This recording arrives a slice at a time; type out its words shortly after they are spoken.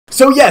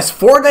So yes,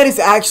 Fortnite is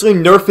actually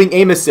nerfing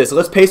aim assist, so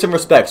let's pay some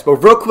respects.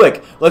 But real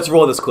quick, let's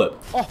roll this clip.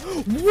 Oh,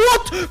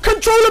 what?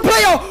 Controller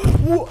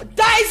player!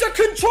 That is a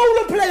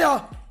controller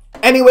player!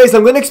 Anyways,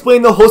 I'm going to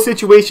explain the whole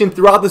situation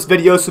throughout this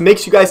video, so make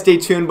sure you guys stay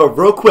tuned. But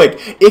real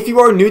quick, if you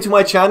are new to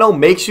my channel,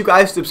 make sure you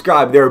guys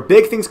subscribe. There are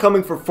big things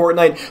coming for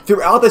Fortnite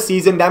throughout the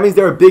season. That means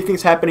there are big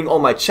things happening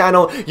on my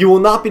channel. You will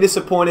not be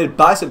disappointed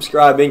by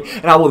subscribing,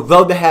 and I would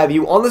love to have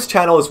you on this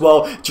channel as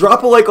well.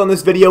 Drop a like on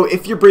this video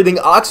if you're breathing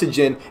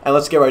oxygen, and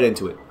let's get right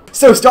into it.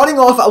 So starting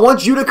off, I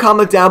want you to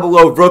comment down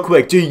below real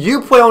quick. Do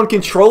you play on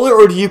controller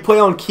or do you play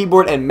on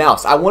keyboard and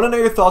mouse? I want to know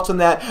your thoughts on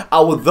that.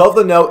 I would love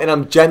to know, and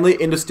I'm genuinely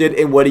interested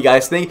in what you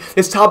guys think.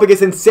 This topic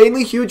is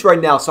insanely huge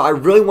right now, so I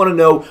really want to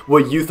know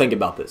what you think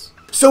about this.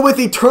 So with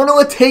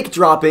Eternal Take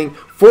dropping,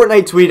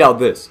 Fortnite tweeted out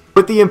this.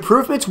 With the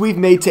improvements we've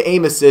made to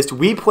aim assist,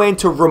 we plan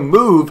to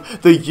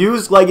remove the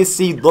Use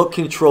Legacy Look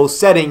Control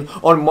setting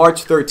on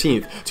March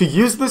 13th. To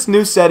use this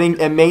new setting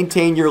and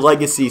maintain your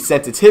legacy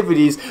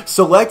sensitivities,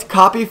 select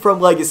Copy from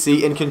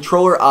Legacy in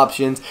controller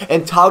options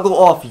and toggle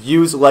off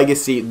Use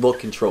Legacy Look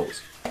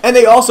Controls. And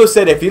they also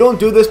said if you don't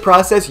do this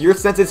process, your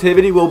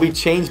sensitivity will be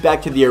changed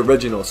back to the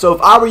original. So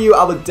if I were you,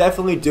 I would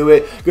definitely do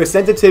it because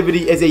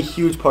sensitivity is a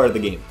huge part of the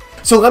game.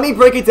 So let me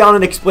break it down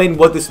and explain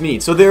what this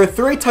means. So there are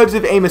 3 types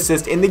of aim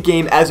assist in the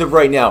game as of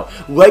right now.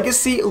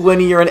 Legacy,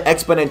 Linear, and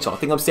Exponential. I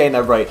think I'm saying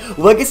that right.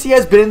 Legacy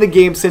has been in the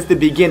game since the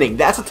beginning.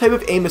 That's a type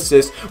of aim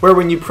assist where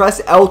when you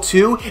press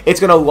L2, it's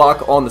going to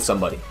lock onto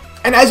somebody.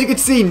 And as you can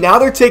see, now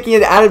they're taking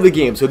it out of the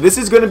game, so this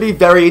is going to be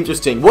very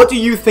interesting. What do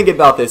you think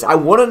about this? I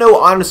want to know,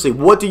 honestly,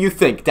 what do you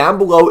think? Down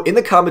below in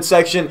the comment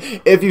section.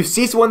 If you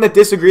see someone that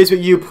disagrees with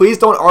you, please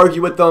don't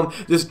argue with them.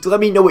 Just let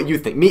me know what you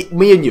think.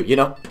 Me and you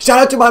know? Shout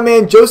out to my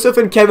man Joseph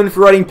and Kevin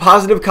for writing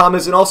positive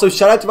comments, and also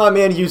shout out to my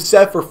man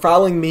Youssef for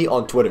following me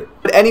on Twitter.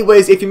 But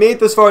anyways, if you made it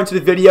this far into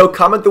the video,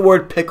 comment the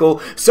word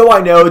pickle so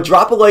I know.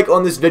 Drop a like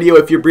on this video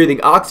if you're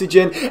breathing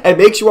oxygen, and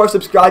make sure you are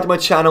subscribed to my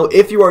channel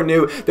if you are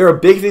new. There are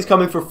big things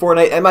coming for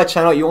Fortnite and my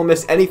channel. You won't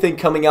miss anything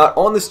coming out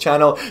on this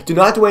channel. Do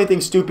not do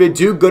anything stupid.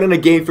 Do good in a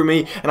game for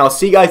me, and I'll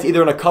see you guys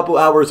either in a couple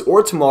hours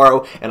or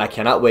tomorrow, and I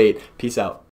cannot wait. Peace out.